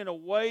to me in a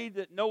way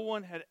that no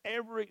one had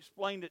ever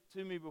explained it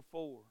to me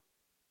before.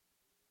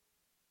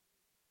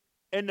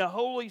 And the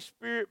Holy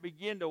Spirit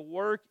began to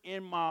work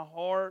in my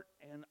heart.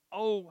 And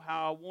oh,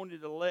 how I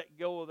wanted to let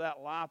go of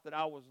that life that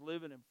I was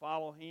living and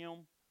follow Him.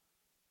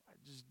 I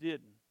just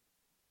didn't.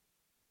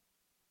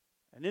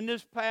 And in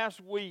this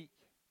past week,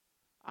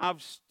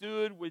 I've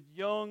stood with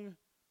young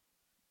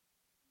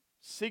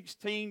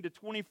 16 to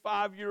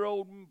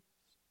 25-year-old,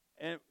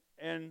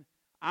 and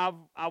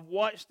I've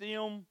watched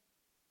them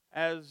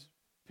as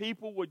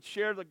people would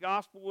share the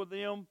gospel with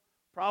them,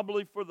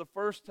 probably for the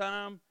first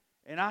time,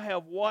 and I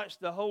have watched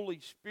the Holy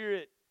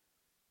Spirit.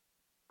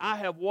 I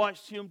have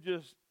watched Him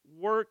just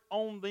work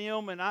on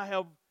them, and I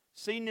have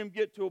seen them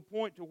get to a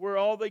point to where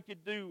all they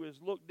could do is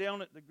look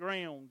down at the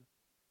ground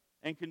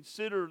and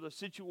consider the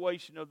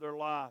situation of their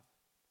life.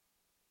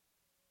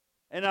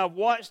 And I've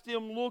watched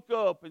them look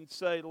up and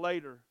say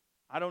later.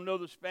 I don't know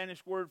the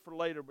Spanish word for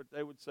later, but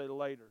they would say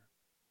later.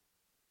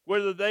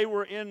 Whether they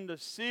were in the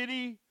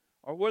city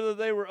or whether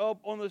they were up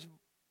on this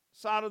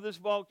side of this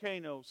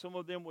volcano, some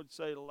of them would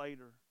say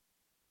later.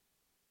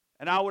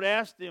 And I would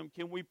ask them,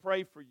 can we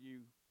pray for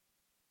you?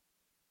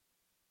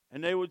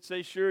 And they would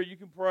say, sure, you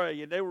can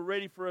pray. And they were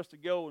ready for us to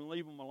go and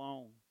leave them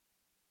alone,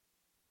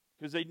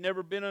 because they'd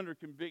never been under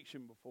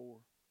conviction before.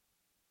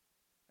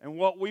 And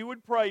what we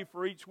would pray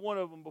for each one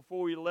of them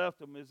before we left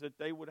them is that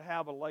they would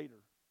have a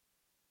later.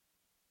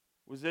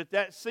 Was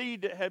that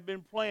seed that had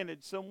been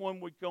planted, someone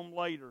would come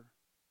later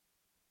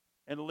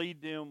and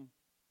lead them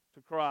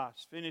to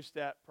Christ. Finish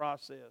that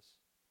process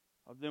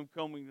of them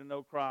coming to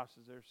know Christ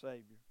as their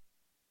Savior.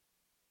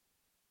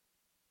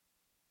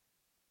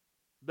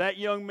 That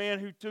young man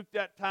who took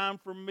that time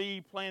for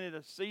me planted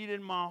a seed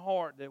in my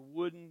heart that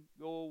wouldn't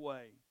go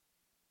away.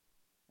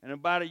 And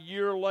about a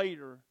year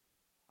later,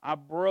 I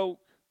broke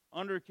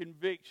under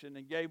conviction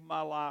and gave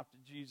my life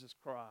to Jesus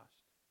Christ.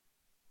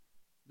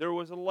 There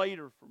was a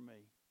later for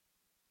me,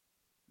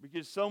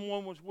 because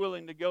someone was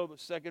willing to go the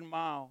second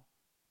mile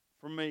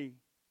for me.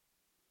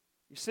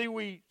 You see,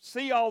 we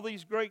see all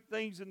these great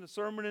things in the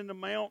Sermon on the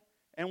Mount,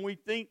 and we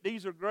think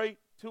these are great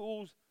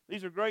tools,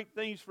 these are great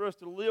things for us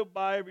to live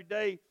by every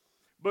day.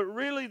 But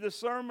really, the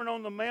Sermon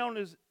on the Mount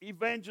is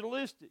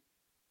evangelistic,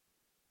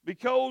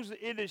 because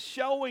it is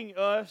showing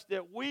us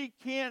that we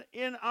can't,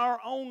 in our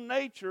own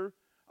nature,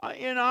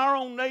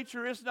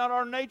 it's not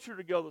our nature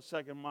to go the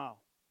second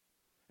mile.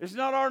 It's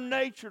not our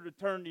nature to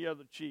turn the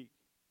other cheek.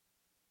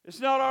 It's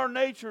not our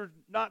nature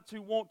not to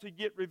want to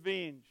get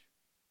revenge.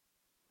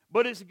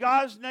 But it's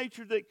God's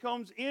nature that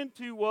comes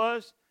into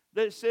us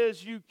that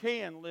says you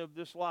can live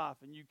this life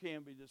and you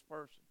can be this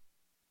person.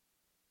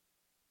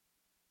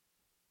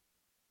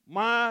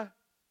 My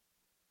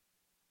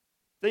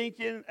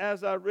thinking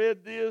as I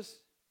read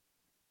this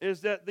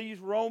is that these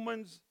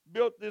Romans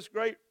built this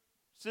great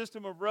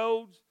system of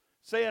roads,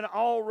 saying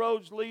all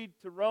roads lead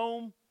to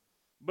Rome.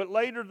 But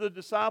later the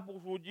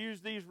disciples would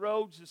use these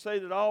roads to say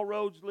that all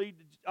roads lead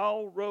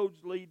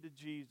to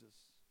Jesus.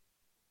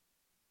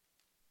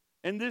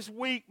 And this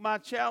week, my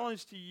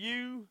challenge to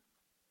you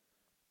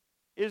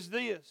is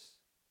this.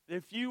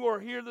 If you are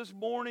here this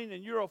morning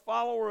and you're a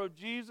follower of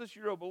Jesus,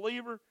 you're a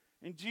believer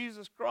in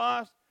Jesus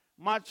Christ,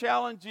 my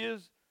challenge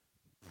is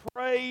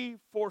pray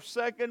for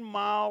second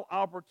mile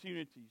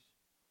opportunities.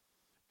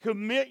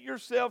 Commit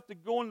yourself to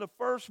going the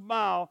first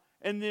mile,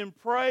 and then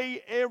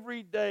pray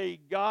every day,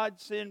 God,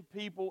 send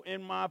people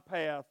in my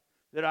path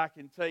that I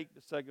can take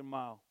the second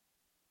mile.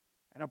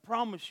 And I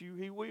promise you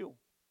He will.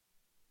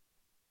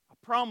 I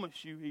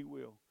promise you He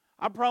will.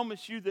 I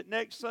promise you that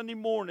next Sunday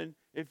morning,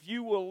 if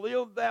you will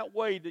live that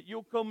way, that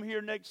you'll come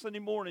here next Sunday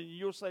morning and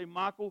you'll say,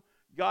 Michael,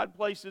 God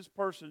placed this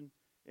person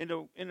in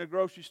a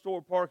grocery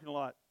store parking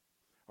lot.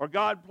 Or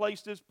God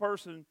placed this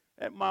person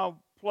at my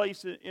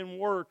place in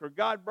work. Or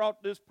God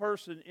brought this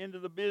person into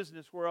the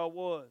business where I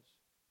was.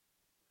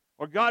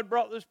 Or God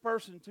brought this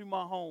person to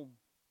my home.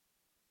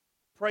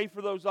 Pray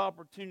for those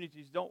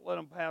opportunities. Don't let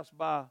them pass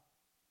by.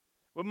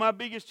 But my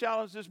biggest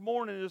challenge this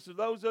morning is to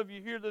those of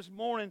you here this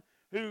morning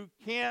who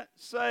can't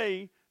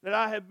say that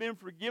I have been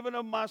forgiven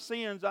of my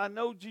sins. I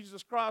know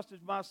Jesus Christ is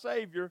my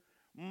Savior.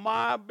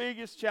 My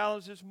biggest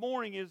challenge this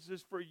morning is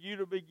for you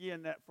to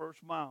begin that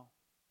first mile.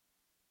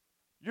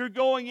 You're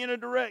going in a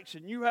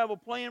direction. You have a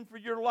plan for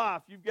your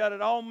life. You've got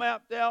it all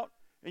mapped out,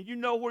 and you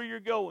know where you're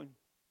going.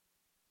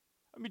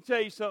 Let me tell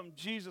you something.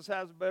 Jesus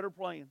has a better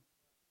plan.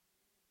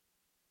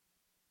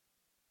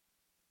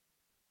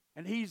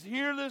 And He's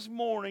here this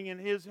morning,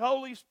 and His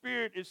Holy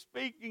Spirit is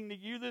speaking to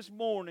you this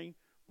morning,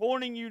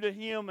 pointing you to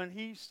Him, and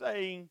He's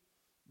saying,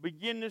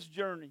 begin this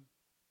journey.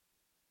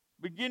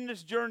 Begin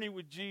this journey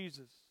with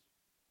Jesus.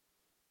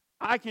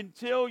 I can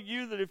tell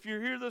you that if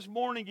you're here this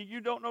morning and you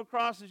don't know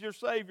Christ as your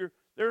Savior,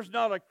 there's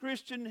not a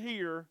Christian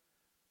here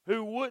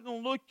who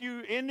wouldn't look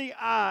you in the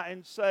eye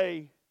and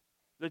say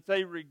that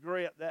they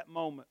regret that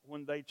moment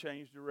when they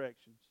changed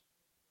directions.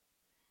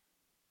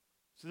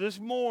 So this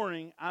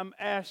morning, I'm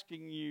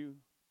asking you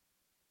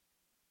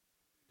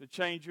to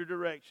change your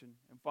direction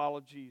and follow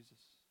Jesus.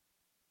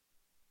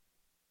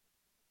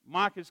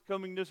 Mike is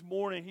coming this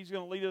morning. He's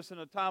going to lead us in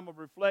a time of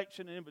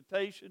reflection and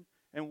invitation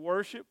and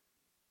worship.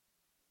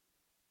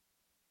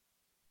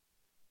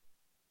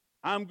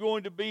 I'm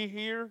going to be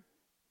here,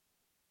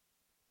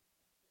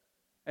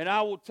 and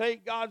I will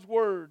take God's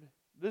word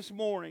this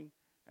morning,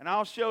 and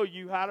I'll show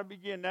you how to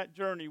begin that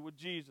journey with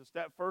Jesus,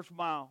 that first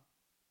mile.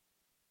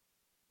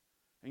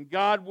 And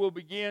God will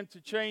begin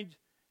to change.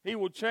 He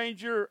will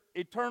change your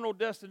eternal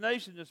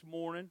destination this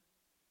morning.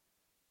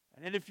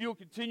 And then if you'll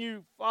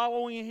continue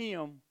following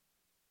Him,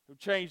 He'll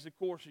change the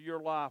course of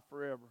your life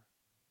forever.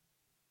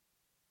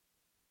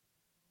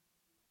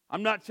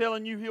 I'm not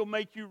telling you He'll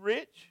make you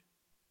rich.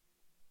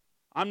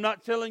 I'm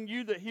not telling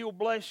you that He'll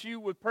bless you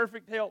with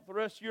perfect health the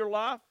rest of your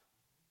life.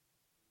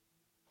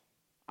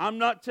 I'm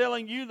not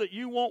telling you that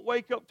you won't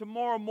wake up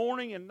tomorrow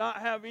morning and not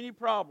have any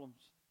problems.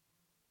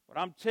 But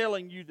I'm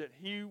telling you that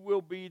He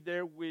will be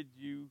there with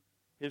you.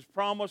 His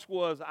promise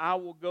was, I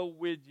will go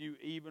with you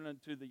even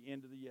unto the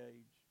end of the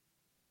age.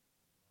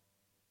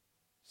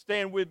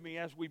 Stand with me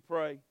as we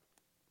pray.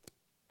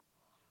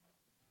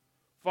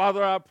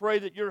 Father, I pray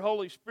that your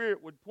Holy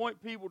Spirit would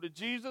point people to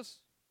Jesus.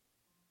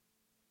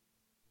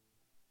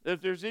 That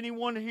if there's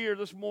anyone here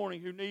this morning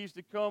who needs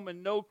to come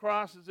and know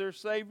Christ as their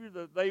Savior,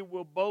 that they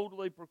will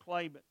boldly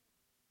proclaim it.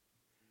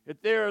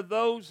 If there are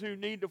those who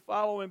need to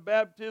follow in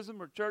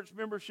baptism or church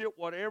membership,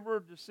 whatever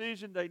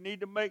decision they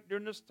need to make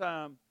during this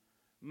time,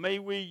 may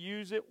we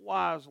use it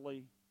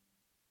wisely.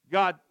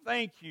 God,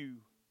 thank you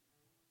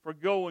for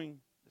going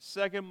the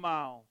second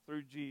mile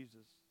through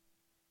Jesus.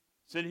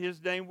 It's in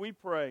His name we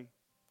pray.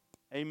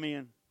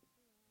 Amen.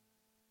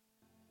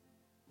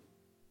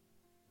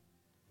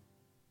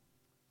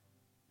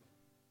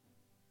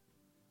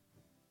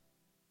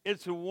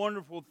 It's a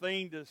wonderful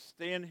thing to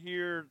stand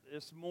here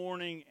this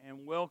morning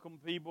and welcome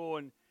people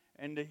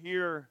and to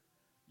hear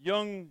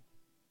young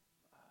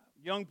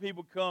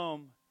people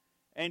come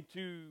and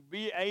to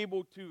be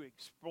able to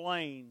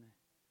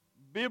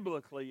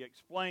biblically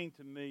explain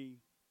to me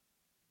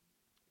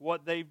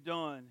what they've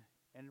done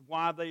and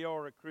why they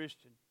are a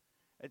Christian.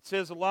 It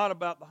says a lot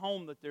about the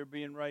home that they're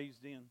being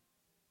raised in. It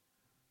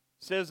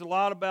says a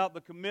lot about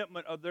the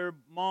commitment of their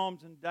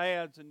moms and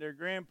dads and their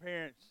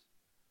grandparents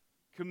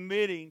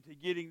committing to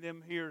getting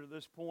them here to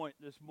this point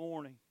this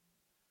morning.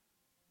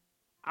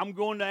 I'm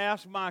going to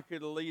ask Micah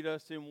to lead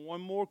us in one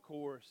more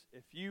course.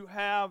 If you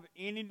have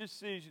any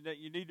decision that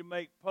you need to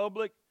make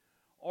public,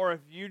 or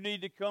if you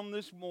need to come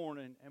this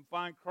morning and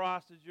find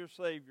Christ as your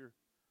Savior,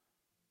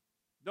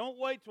 don't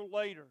wait till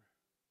later.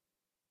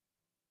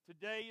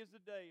 Today is the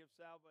day of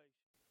salvation.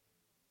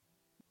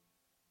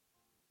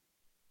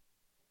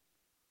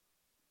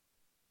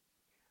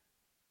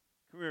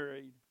 Come here,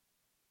 Aid.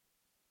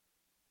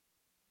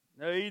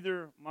 Now,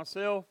 either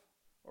myself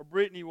or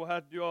Brittany will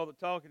have to do all the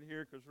talking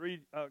here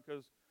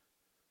because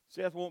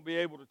Seth won't be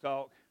able to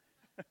talk.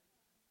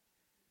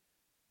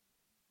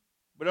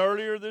 But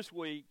earlier this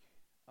week,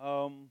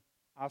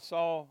 I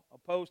saw a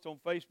post on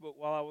Facebook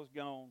while I was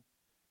gone,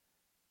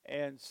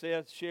 and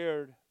Seth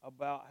shared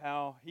about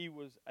how he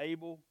was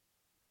able.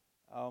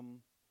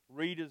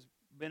 Reed has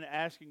been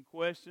asking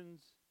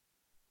questions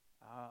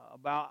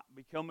about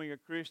becoming a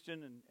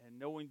Christian and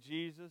knowing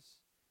Jesus.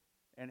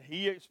 And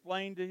he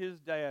explained to his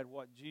dad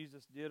what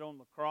Jesus did on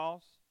the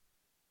cross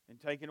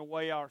and taking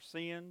away our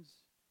sins.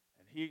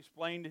 And he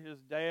explained to his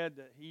dad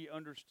that he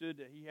understood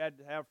that he had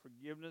to have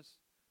forgiveness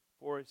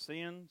for his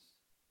sins.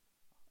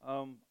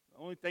 The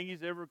only thing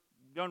he's ever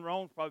done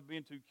wrong is probably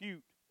being too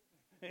cute.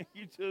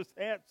 He's just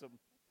handsome.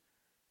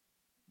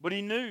 But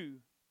he knew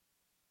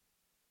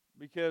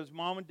because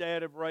mom and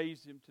dad have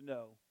raised him to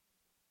know.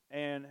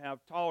 and have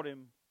taught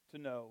him to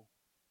know.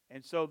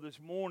 And so this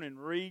morning,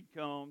 Reed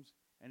comes,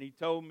 and he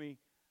told me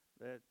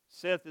that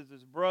Seth is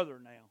his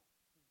brother now,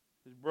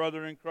 his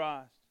brother in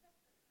Christ.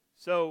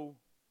 So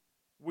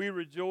we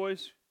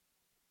rejoice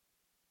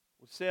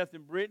with Seth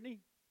and Brittany,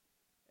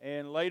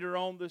 and later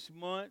on this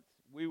month,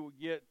 we will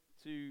get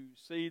to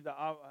see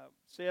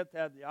Seth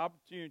had the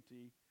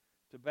opportunity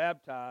to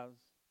baptize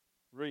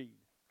Reed.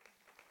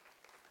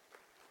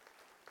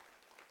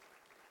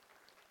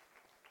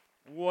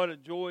 What a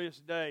joyous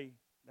day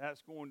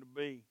that's going to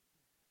be.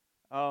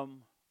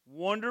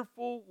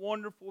 Wonderful,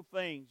 wonderful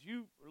things.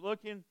 You are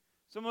looking,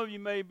 some of you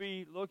may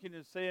be looking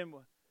and saying,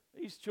 well,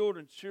 these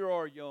children sure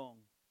are young.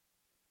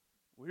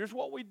 Well, here's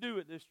what we do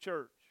at this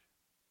church.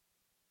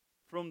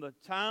 From the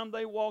time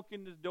they walk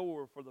in the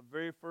door for the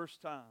very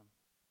first time,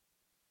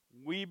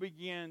 we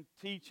begin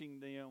teaching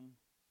them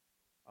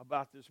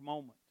about this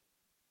moment.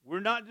 We're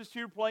not just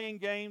here playing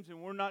games,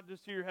 and we're not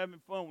just here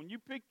having fun. When you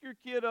pick your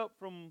kid up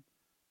from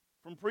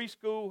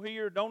preschool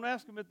here, don't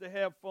ask them if they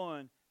have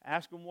fun.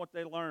 Ask them what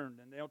they learned,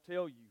 and they'll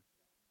tell you.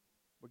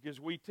 Because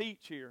we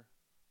teach here,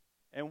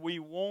 and we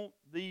want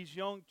these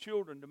young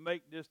children to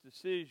make this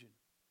decision.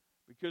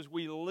 Because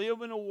we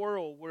live in a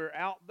world where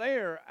out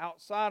there,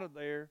 outside of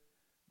there,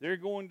 they're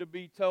going to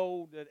be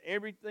told that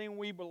everything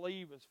we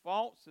believe is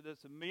false, that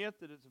it's a myth,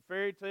 that it's a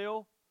fairy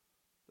tale,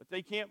 but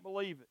they can't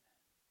believe it.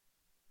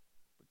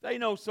 But they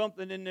know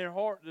something in their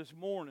heart this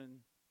morning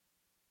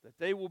that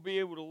they will be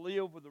able to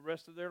live for the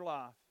rest of their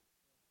life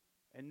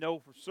and know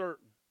for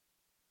certain.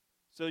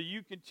 So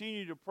you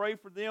continue to pray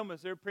for them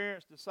as their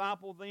parents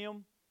disciple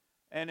them,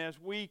 and as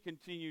we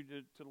continue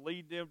to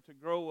lead them to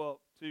grow up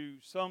to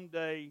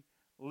someday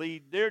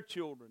lead their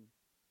children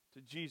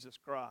to Jesus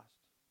Christ.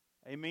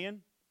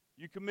 Amen?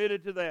 You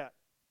committed to that?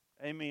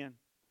 Amen.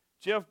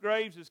 Jeff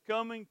Graves is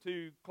coming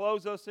to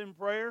close us in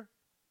prayer.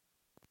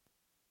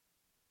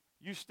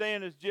 You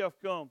stand as Jeff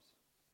comes.